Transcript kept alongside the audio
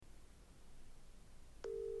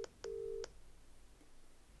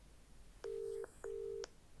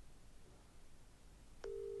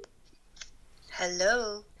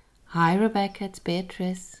Hello. Hi, Rebecca. It's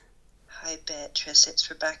Beatrice. Hi, Beatrice.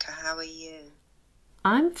 It's Rebecca. How are you?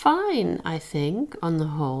 I'm fine, I think, on the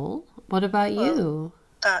whole. What about you?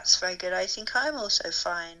 That's very good. I think I'm also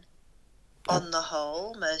fine. On the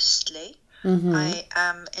whole, mostly. Mm-hmm. I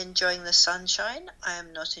am enjoying the sunshine. I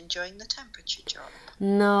am not enjoying the temperature drop.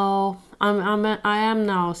 No, I am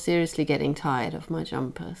now seriously getting tired of my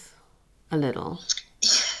jumpers. A little.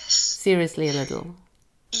 Yes. Seriously, a little.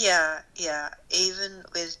 Yeah. Even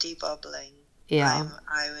with debobbling, Yeah.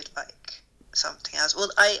 I would like something else.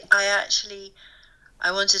 Well, I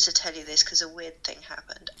wanted to tell you this because a weird thing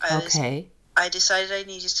happened. I decided I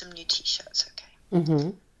needed some new t-shirts, okay?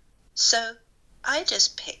 Mm-hmm. So I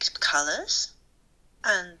just picked colours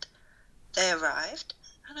and they arrived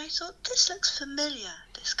and I thought, this looks familiar,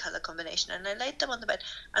 this colour combination, and I laid them on the bed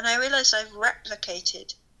and I realised I've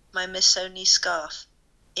replicated my Missoni scarf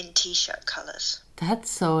in t-shirt colours.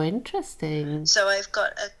 That's so interesting. So I've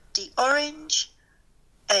got the orange,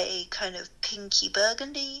 a kind of pinky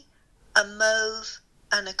burgundy, a mauve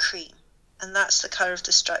and a cream, and that's the colour of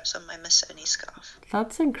the stripes on my Missoni scarf.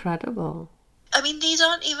 That's incredible. I mean, these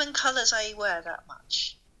aren't even colours I wear that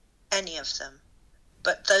much, any of them,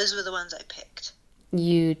 but those were the ones I picked.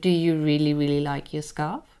 Do you really, really like your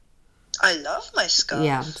scarf? I love my scarf.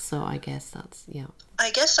 Yeah, so I guess that's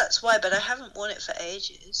why, but I haven't worn it for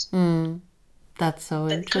ages. That's so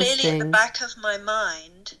but interesting. Clearly at the back of my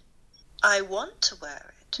mind, I want to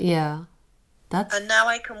wear it. Yeah. And now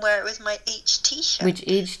I can wear it with each t-shirt. With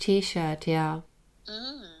each t-shirt, yeah.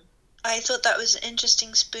 I thought that was an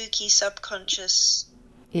interesting, spooky, subconscious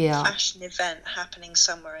fashion event happening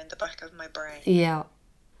somewhere in the back of my brain. Yeah.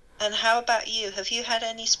 And how about you? Have you had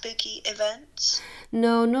any spooky events?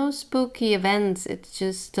 No spooky events. It's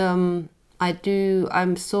just, I'm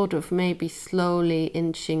sort of maybe slowly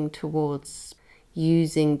inching towards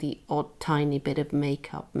using the odd tiny bit of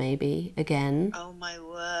makeup maybe again. Oh my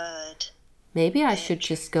word. Maybe I should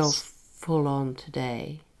just go full on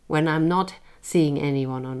today when I'm not seeing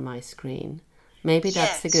anyone on my screen. Maybe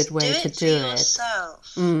that's a good way to do it. Do it for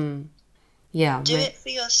yourself. Yeah. Do it for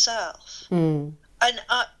yourself. And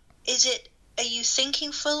are you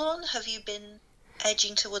thinking full on? Have you been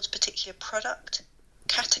edging towards particular product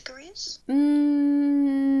categories?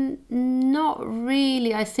 Not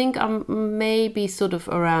really. I think I'm maybe sort of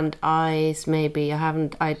around eyes. Maybe I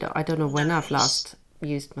don't know when I've last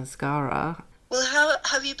used mascara. Well, how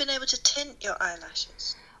have you been able to tint your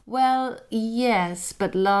eyelashes? Well, yes,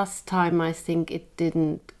 but last time I think it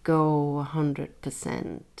didn't go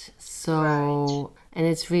 100%. So, and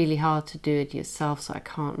it's really hard to do it yourself, so I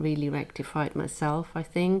can't really rectify it myself, I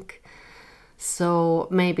think. So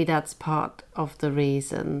maybe that's part of the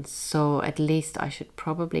reason. So at least I should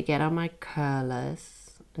probably get on my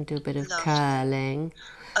curlers and do a bit of curling.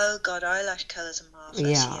 Oh God, eyelash curlers are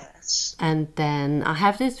marvellous, yes. And then I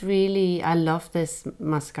have I love this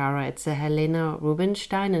mascara. It's a Helena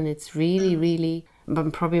Rubinstein and it's really, really, I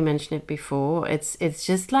probably mentioned it before. It's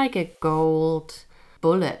just like a gold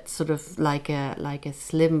bullet, sort of like a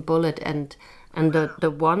slim bullet, and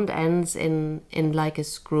the wand ends in like a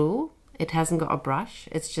screw. It hasn't got a brush.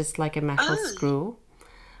 It's just like a metal screw.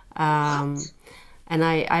 And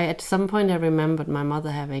I at some point I remembered my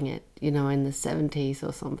mother having it, in the 70s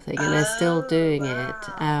or something, and they're still doing it.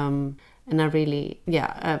 And I really,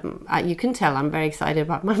 you can tell I'm very excited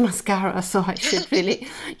about my mascara, so I should really,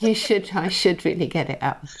 I should really get it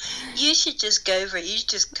out. You should just go for it. You should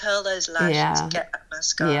just curl those lashes and get that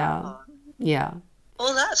mascara on. Yeah.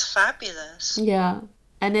 Oh, that's fabulous. Yeah.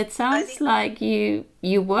 And it sounds like you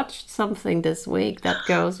watched something this week that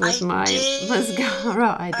goes with my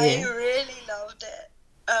mascara idea. I really loved it.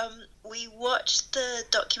 We watched the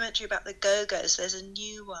documentary about the Go-Go's. There's a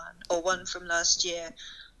new one, or one from last year,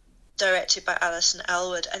 directed by Alison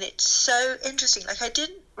Elwood, and it's so interesting. Like, I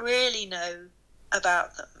didn't really know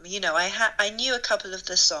about them. I knew a couple of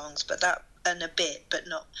the songs, but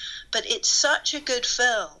it's such a good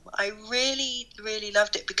film. I really, really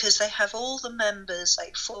loved it because they have all the members,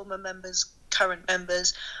 like former members, current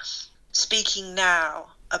members, speaking now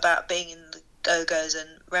about being in the Go-Go's and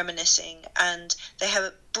reminiscing, and they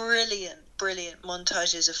have brilliant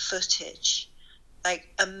montages of footage, like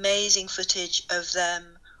amazing footage of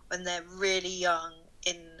them when they're really young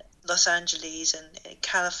in Los Angeles and in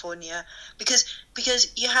California, because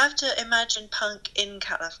you have to imagine punk in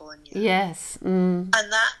California. Yes. And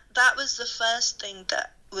that was the first thing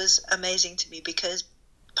that was amazing to me, because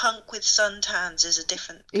punk with suntans is a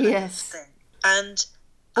different kind of thing. And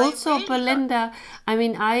also, Belinda, I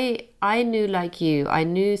mean, I knew, like you, I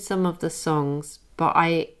knew some of the songs, but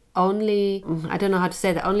I only, I don't know how to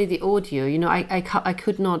say that, only the audio. You know, I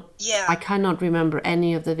could not, Yeah. I cannot remember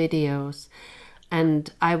any of the videos.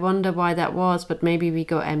 And I wonder why that was, but maybe we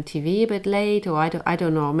got MTV a bit late, or I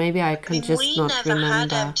don't know. Maybe I can just we not never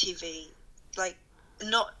remember. had MTV, like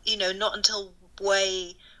not until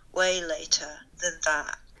way later than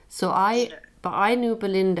that. So know. but I knew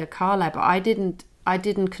Belinda Carlisle, but I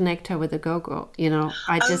didn't connect her with a go-go. You know,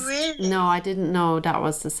 Really? No, I didn't know that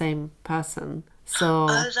was the same person. So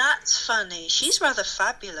Oh, that's funny. She's rather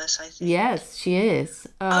fabulous, I think. yes, she is.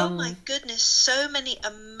 Oh my goodness, so many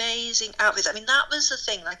amazing outfits. I mean, that was the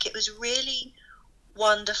thing. Like, it was really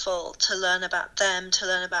wonderful to learn about them, to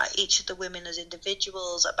learn about each of the women as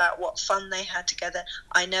individuals, about what fun they had together.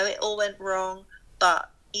 I know it all went wrong, but,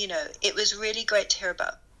 you know, it was really great to hear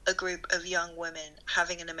about a group of young women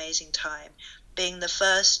having an amazing time, being the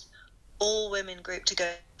first all-women group to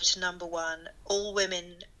go to #1, all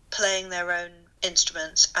women playing their own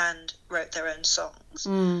instruments and wrote their own songs.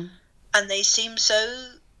 And they seem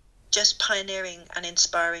so just pioneering and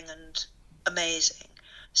inspiring and amazing.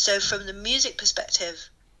 So from the music perspective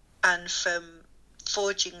and from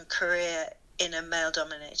forging a career in a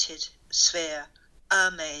male-dominated sphere,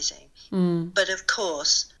 amazing. But of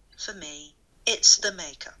course, for me, it's the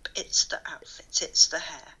makeup, it's the outfits, it's the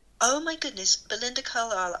hair. Oh my goodness, Belinda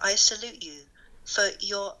Carlisle, I salute you for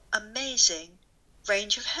your amazing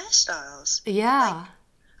range of hairstyles. Yeah.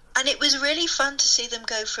 And it was really fun to see them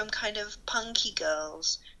go from kind of punky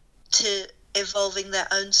girls to evolving their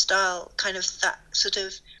own style, kind of that sort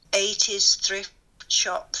of 80s thrift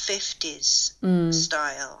shop 50s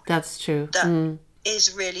style. That's true. That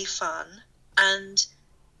is really fun. And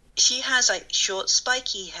she has like short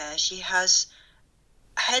spiky hair. She has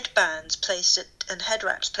headbands placed and head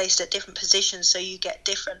wraps placed at different positions, so you get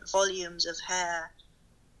different volumes of hair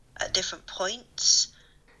at different points.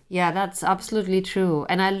 Yeah, that's absolutely true.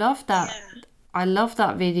 And I love that. Yeah. I love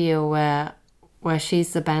that video where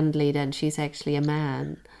she's the band leader and she's actually a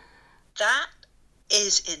man. That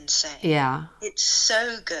is insane. Yeah. It's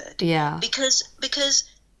so good. Yeah. Because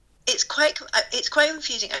it's quite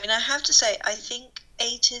confusing. I mean, I have to say, I think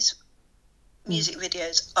 80s music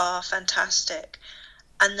videos are fantastic,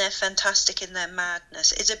 and they're fantastic in their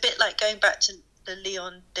madness. It's a bit like going back to the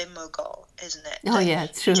Leon de Mogol, isn't it? Oh, yeah,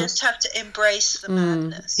 it's true. You just have to embrace the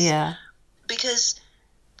madness. Yeah. Because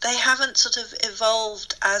they haven't sort of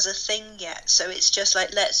evolved as a thing yet. So it's just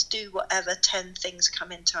like, let's do whatever 10 things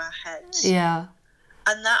come into our heads. Yeah.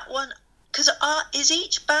 And that one, because is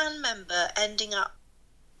each band member ending up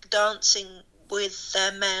dancing with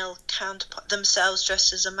their male counterpart, themselves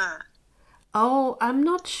dressed as a man? Oh, I'm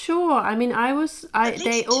not sure. I mean, At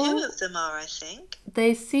least two of them are, I think.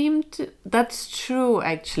 They seem to. That's true,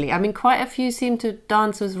 actually. I mean, quite a few seem to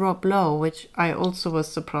dance with Rob Lowe, which I also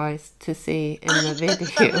was surprised to see in the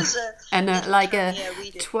video. And like a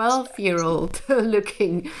 12-year-old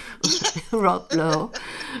looking Rob Lowe.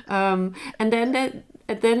 And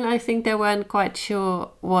then I think they weren't quite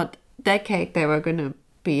sure what decade they were going to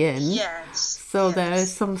be in. Yes. So there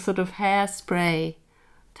is some sort of hairspray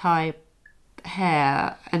type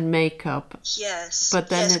hair and makeup. Yes. But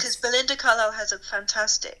then because Belinda Carlisle has a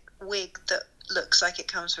fantastic wig that looks like it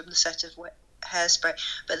comes from the set of Hairspray.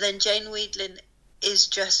 But then Jane Wiedlin is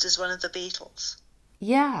dressed as one of the Beatles.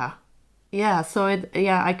 Yeah. Yeah, so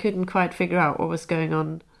I couldn't quite figure out what was going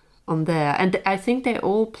on there. And I think they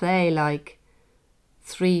all play like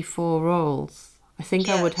 3-4 roles. I think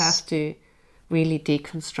I would have to really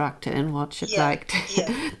deconstruct it and watch it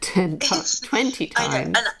 10 20 times. I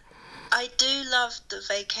know. And I do love the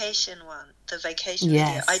vacation one, the vacation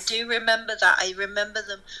video. I do remember that. I remember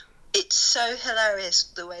them. It's so hilarious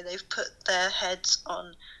the way they've put their heads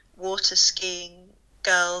on water skiing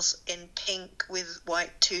girls in pink with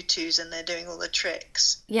white tutus, and they're doing all the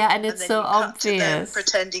tricks. Yeah, and it's so obvious.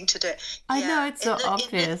 Pretending to do it. I know, it's so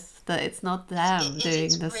obvious that it's not them doing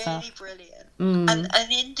the stuff. It's really brilliant.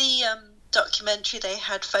 And in the documentary, they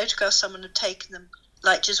had photographs someone had taken them,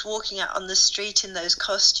 like just walking out on the street in those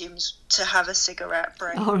costumes to have a cigarette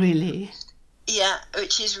break. Oh, really? Yeah,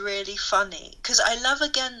 which is really funny. Because I love,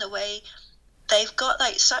 again, the way they've got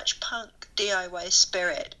like such punk DIY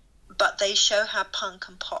spirit, but they show how punk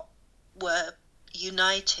and pop were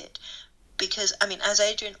united. Because, I mean, as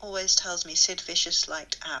Adrian always tells me, Sid Vicious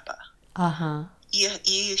liked ABBA. Uh-huh.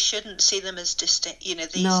 You shouldn't see them as distinct,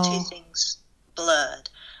 these two things blurred.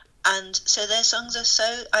 And so their songs are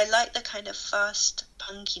so, I like the kind of fast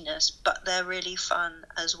punkiness, but they're really fun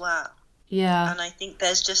as well. Yeah. And I think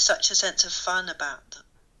there's just such a sense of fun about them.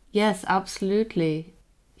 Yes, absolutely.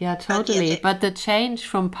 Yeah, totally. But the change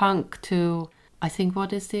from punk to I think,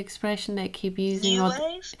 what is the expression they keep using? New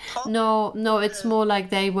wave? Pop? No, it's more like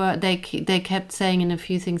they kept saying in a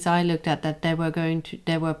few things I looked at that they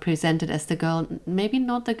were presented as the girl, maybe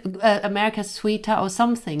not the America's Sweetheart or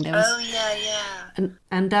something. Yeah.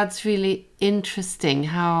 And that's really interesting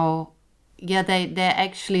how, yeah, they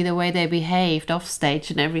actually, the way they behaved off stage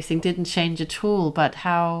and everything didn't change at all, but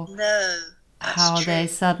how they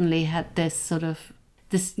suddenly had this sort of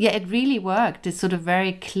this, yeah, it really worked. This sort of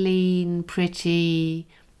very clean, pretty,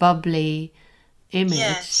 bubbly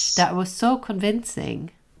image that was so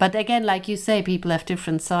convincing. But again, like you say, people have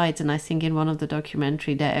different sides, and I think in one of the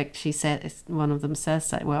documentary they actually said, one of them says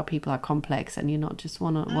that, well, people are complex and you're not just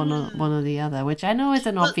one or the other, which I know is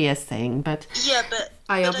an obvious thing, but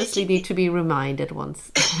I obviously need to be reminded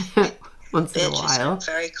once once in a while.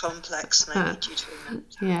 Very complex, and I need you to remember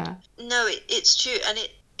that. Yeah. No, it's true, and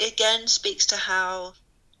it again speaks to how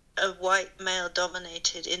a white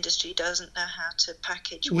male-dominated industry doesn't know how to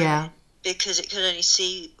package women, because it can only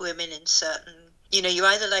see women in certain, you know, you're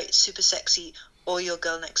either like super sexy or you're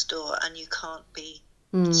girl next door, and you can't be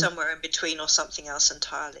somewhere in between or something else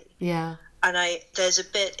entirely. Yeah. And there's a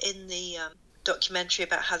bit in the documentary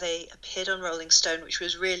about how they appeared on Rolling Stone, which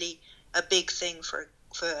was really a big thing for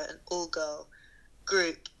an all-girl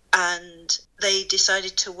group, and they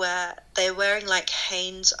decided they're wearing like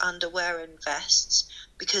Hanes underwear and vests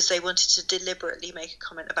because they wanted to deliberately make a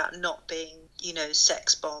comment about not being, you know,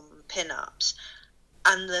 sex bomb pin-ups.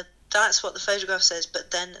 And that's what the photograph says,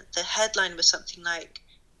 but then the headline was something like,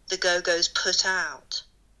 "The Go-Go's put out."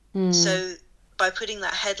 So by putting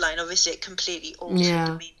that headline, obviously it completely altered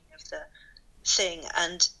the meaning of the thing.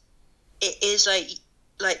 And it is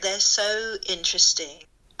like they're so interesting,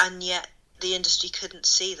 and yet the industry couldn't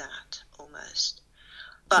see that almost.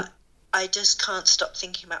 But I just can't stop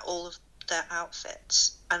thinking about all of their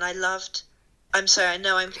outfits. And I'm sorry, I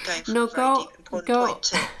know I'm going from a very deep important point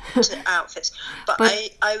to outfits, but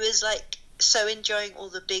I was like so enjoying all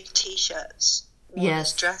the big t-shirts,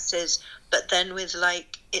 as dresses, but then with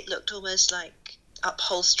like, it looked almost like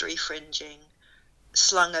upholstery fringing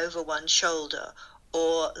slung over one shoulder,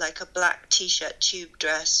 or like a black t-shirt tube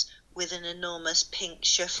dress with an enormous pink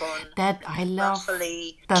chiffon that I love,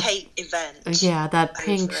 ruffly cape event. Yeah, that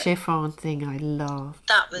pink chiffon thing I love.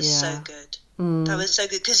 That was so good. That was so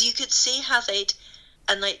good, because you could see how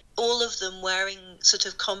and like all of them wearing sort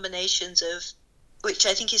of combinations of, which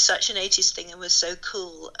I think is such an 80s thing and was so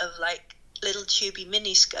cool, of like little tubey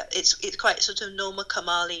mini skirt. It's quite sort of Norma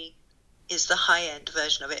Kamali is the high end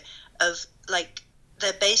version of it, of like,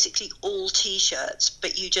 they're basically all t-shirts,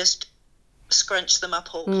 but you just scrunch them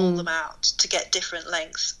up or pull them out to get different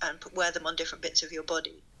lengths and wear them on different bits of your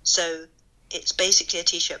body. So it's basically a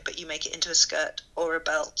t-shirt, but you make it into a skirt or a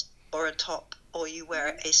belt or a top, or you wear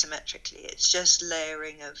it asymmetrically. It's just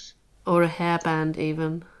layering of... Or a hairband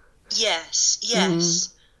even. Yes.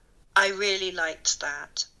 I really liked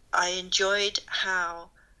that. I enjoyed how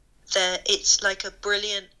it's like a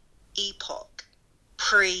brilliant epoch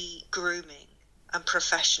pre-grooming and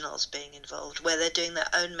professionals being involved, where they're doing their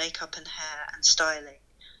own makeup and hair and styling.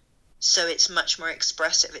 So it's much more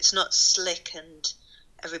expressive. It's not slick and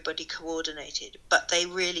everybody coordinated, but they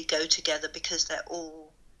really go together because they're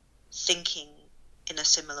all thinking in a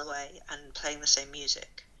similar way and playing the same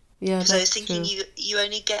music. Yeah, because I was thinking you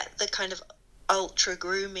only get the kind of ultra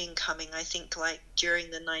grooming coming, I think, like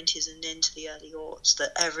during the 90s and into the early aughts,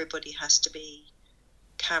 that everybody has to be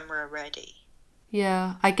camera ready.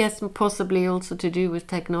 Yeah, I guess possibly also to do with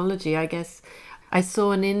technology. I guess I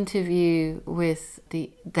saw an interview with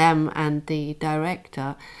them and the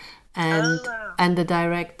director, and the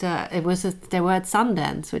director, they were at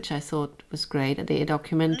Sundance, which I thought was great, at the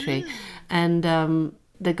documentary, and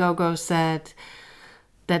the Go-Go's said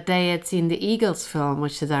that they had seen the Eagles film,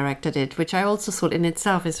 which the director did, which I also thought in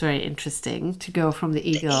itself is very interesting, to go from the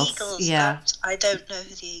Eagles. The Eagles, I don't know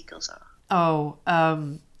who the Eagles are. Oh,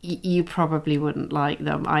 you probably wouldn't like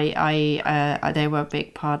them. They were a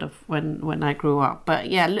big part of when I grew up. But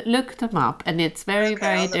yeah, look them up, and it's very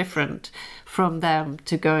different from them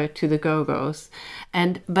to go to the Go-Go's.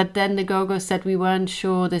 But then the Go-Go's said we weren't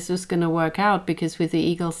sure this was going to work out, because with the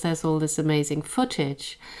Eagles there's all this amazing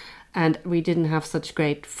footage, and we didn't have such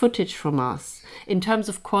great footage from us in terms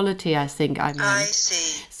of quality. I think I meant. I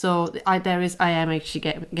see. So I am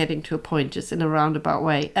actually getting to a point, just in a roundabout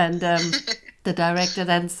way, and. The director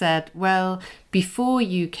then said, well, before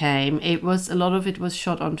you came, a lot of it was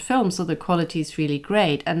shot on film, so the quality is really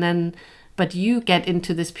great. And then, but you get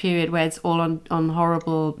into this period where it's all on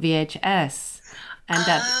horrible VHS. And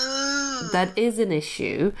that is an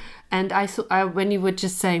issue. And when you were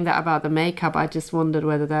just saying that about the makeup, I just wondered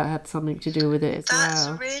whether that had something to do with it as That's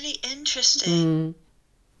well. really interesting.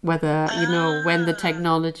 Whether, when the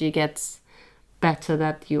technology gets better,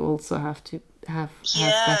 that you also have to have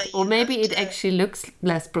better. Or maybe it actually looks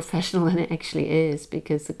less professional than it actually is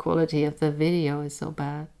because the quality of the video is so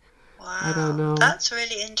bad. Wow. I don't know. That's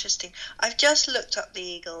really interesting. I've just looked up the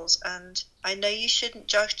Eagles, and I know you shouldn't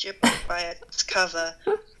judge your book by its cover,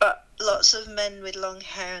 but lots of men with long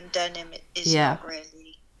hair and denim is not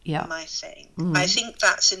really my thing. I think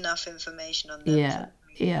that's enough information on them for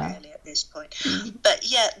me, really, at this point. But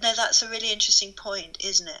that's a really interesting point,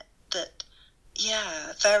 isn't it? That,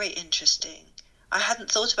 very interesting. I hadn't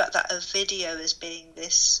thought about that of video as being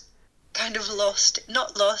this kind of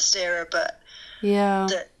not lost era, but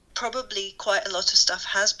that probably quite a lot of stuff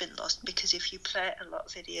has been lost, because if you play it a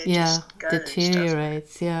lot, video just goes,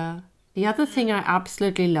 deteriorates. The other thing I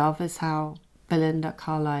absolutely love is how Belinda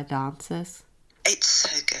Carlisle dances. It's so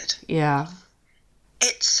good.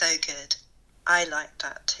 It's so good. I like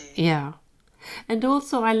that too. And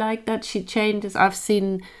also I like that she changes. I've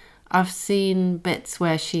seen bits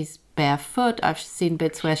where she's barefoot. I've seen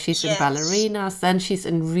bits where she's in ballerinas. Then she's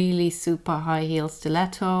in really super high heel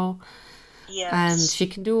stiletto. Yes. And she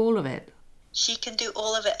can do all of it. She can do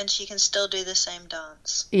all of it, and she can still do the same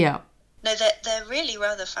dance. Yeah. No, they're really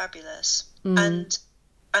rather fabulous. And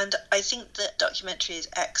I think the documentary is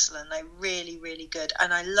excellent. They're really, really good.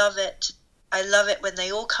 And I love it. I love it when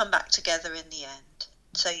they all come back together in the end.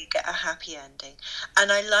 So you get a happy ending.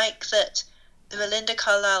 And I like that Belinda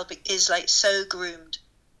Carlisle is like so groomed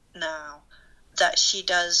now that she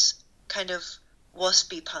does kind of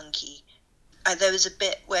waspy punky. There was a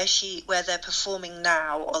bit where they're performing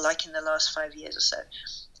now, or like in the last 5 years or so,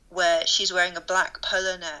 where she's wearing a black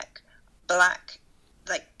polo neck, black,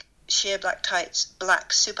 like sheer black tights,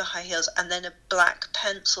 black super high heels, and then a black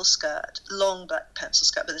pencil skirt, long black pencil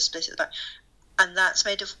skirt with a split at the back. And that's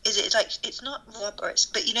made of, it's not rubber,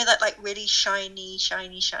 but you know that like really shiny,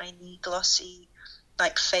 glossy,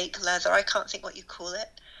 like fake leather. I can't think what you call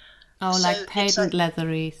it. Oh, so like patent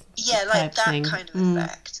leathery. Yeah, like that thing. Kind of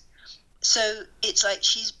effect. So it's like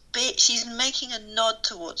she's making a nod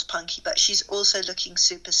towards punky, but she's also looking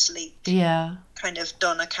super sleek. Yeah. Kind of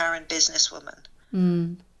Donna Karan businesswoman.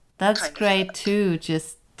 That's great too,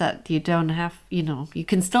 just that you don't have, you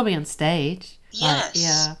can still be on stage.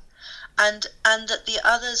 Yes. And that the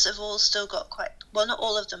others have all still got not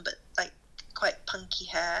all of them, but like quite punky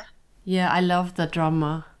hair. Yeah, I love the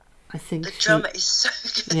drummer. I think the drummer is so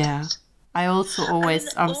good. Yeah. I also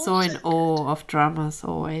I'm so in awe of drummers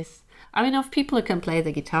always. I mean, of people who can play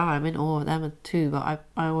the guitar, I'm in awe of them too, but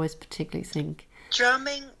I always particularly think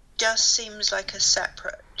drumming just seems like a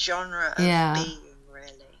separate genre of being,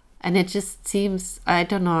 really. And it just seems, I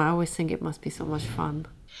don't know, I always think it must be so much fun.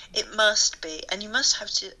 It must be, and you must have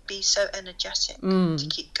to be so energetic to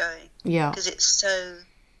keep going. Yeah. Because it's so...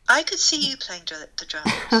 I could see you playing the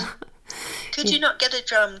drums. Could you not get a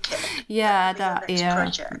drum kit?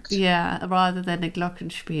 Project? Yeah, rather than a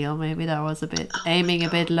glockenspiel, maybe that was a bit a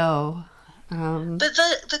bit low. But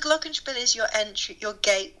the glockenspiel is your entry, your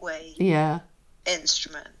gateway.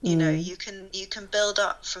 Instrument. You know, you can build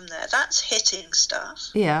up from there. That's hitting stuff.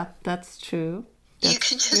 Yeah, that's true. You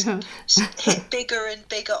can just hit bigger and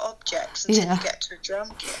bigger objects until you get to a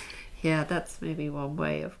drum kit. Yeah, that's maybe one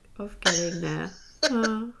way of getting there.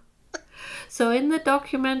 So in the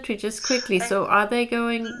documentary, just quickly, so are they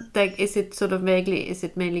going, like, is it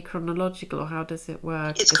mainly chronological, or how does it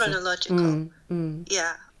work? It's chronological.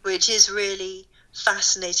 Yeah, which is really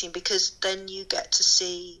fascinating, because then you get to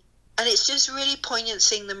see, and it's just really poignant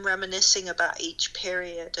seeing them reminiscing about each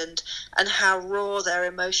period and how raw their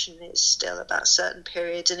emotion is still about certain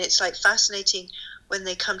periods. And it's like fascinating when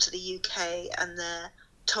they come to the UK and they're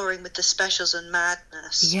touring with the Specials and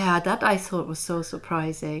Madness. Yeah, that I thought was so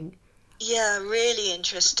surprising. Yeah, really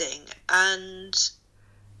interesting. And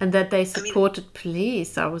that they supported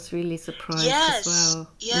police. I was really surprised as well.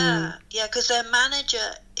 Yeah, because their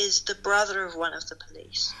manager is the brother of one of the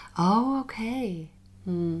police. Oh, okay.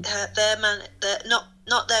 Not their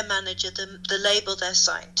manager, the label they're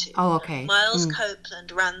signed to. Oh, okay. Miles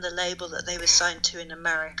Copeland ran the label that they were signed to in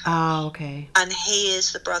America. Oh, okay. And he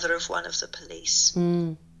is the brother of one of the police.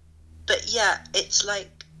 But yeah, it's like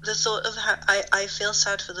the thought of how I feel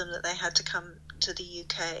sad for them that they had to come to the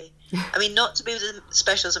UK. I mean, not to be with the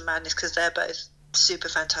Specials and Madness, because they're both super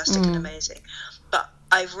fantastic and amazing. But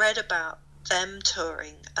I've read about them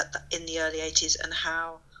touring in the early 80s and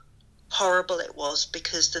how horrible it was,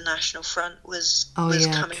 because the National Front was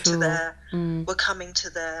coming to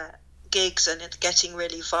their gigs, and it getting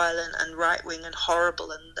really violent and right wing and horrible,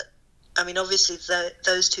 and that I mean, obviously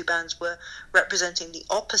those two bands were representing the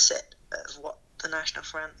opposite of what the National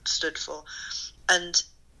Front stood for. And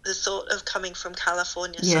the thought of coming from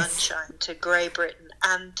California sunshine to Grey Britain,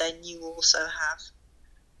 and then you also have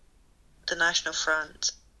the National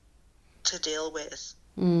Front to deal with,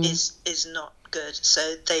 is not good.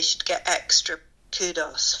 So they should get extra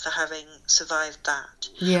kudos for having survived that.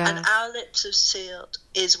 Yeah. And Our Lips Have Sealed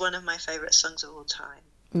is one of my favourite songs of all time.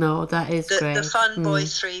 No, that is great. The Fun Boy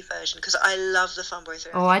 3 version, because I love the Fun Boy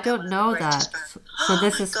 3. I don't know that. So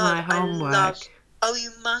this is my homework.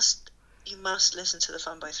 You must listen to the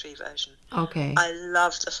Fun Boy 3 version. Okay. I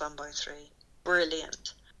love the Fun Boy 3.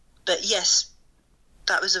 Brilliant. But yes,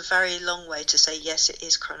 that was a very long way to say yes, it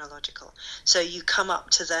is chronological. So you come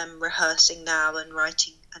up to them rehearsing now and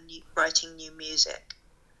writing new music.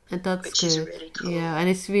 And that's which good. Is really cool. Yeah, and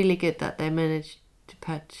it's really good that they managed to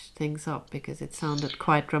patch things up, because it sounded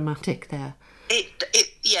quite dramatic there.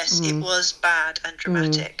 It was bad and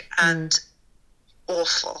dramatic and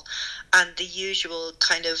awful, and the usual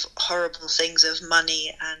kind of horrible things of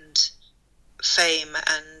money and fame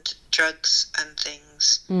and drugs and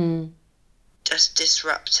things just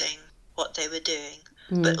disrupting what they were doing.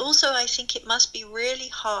 But also I think it must be really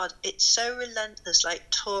hard. It's so relentless, like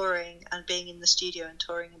touring and being in the studio and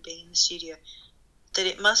touring and being in the studio, that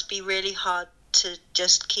it must be really hard to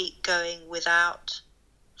just keep going without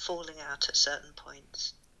falling out at certain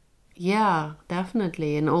points. Yeah,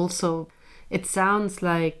 definitely. And also it sounds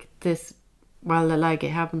like this, well, like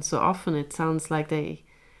it happens so often, it sounds like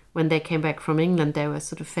when they came back from England, they were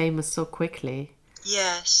sort of famous so quickly.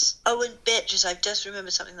 Yes. Oh, and bitches, I've just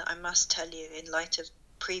remembered something that I must tell you in light of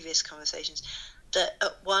previous conversations, that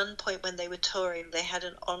at one point when they were touring, they had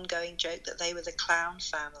an ongoing joke that they were the clown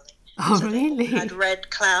family. Oh, so really? They had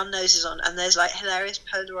red clown noses on, and there's like hilarious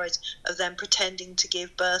Polaroids of them pretending to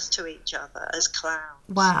give birth to each other as clowns.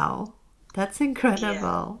 Wow, that's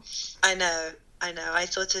incredible. Yeah. I know. I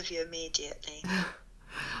thought of you immediately.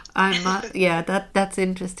 That's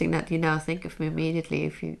interesting that you now think of me immediately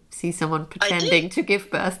if you see someone pretending to give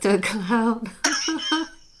birth to a clown.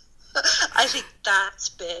 I think that's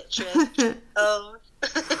Beatrice. Oh.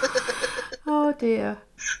 Oh dear.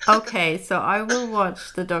 Okay, so I will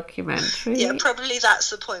watch the documentary. Yeah, probably that's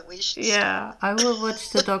the point we should start. I will watch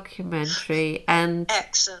the documentary. And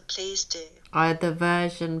excellent, please do. The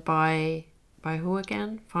version by who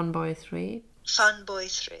again? Fun Boy 3? Fun Boy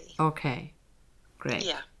 3. Okay, great.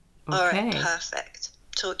 Yeah. Okay. All right, perfect.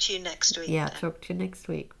 Talk to you next week. Yeah, then. talk to you next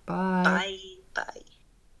week. Bye. Bye. Bye.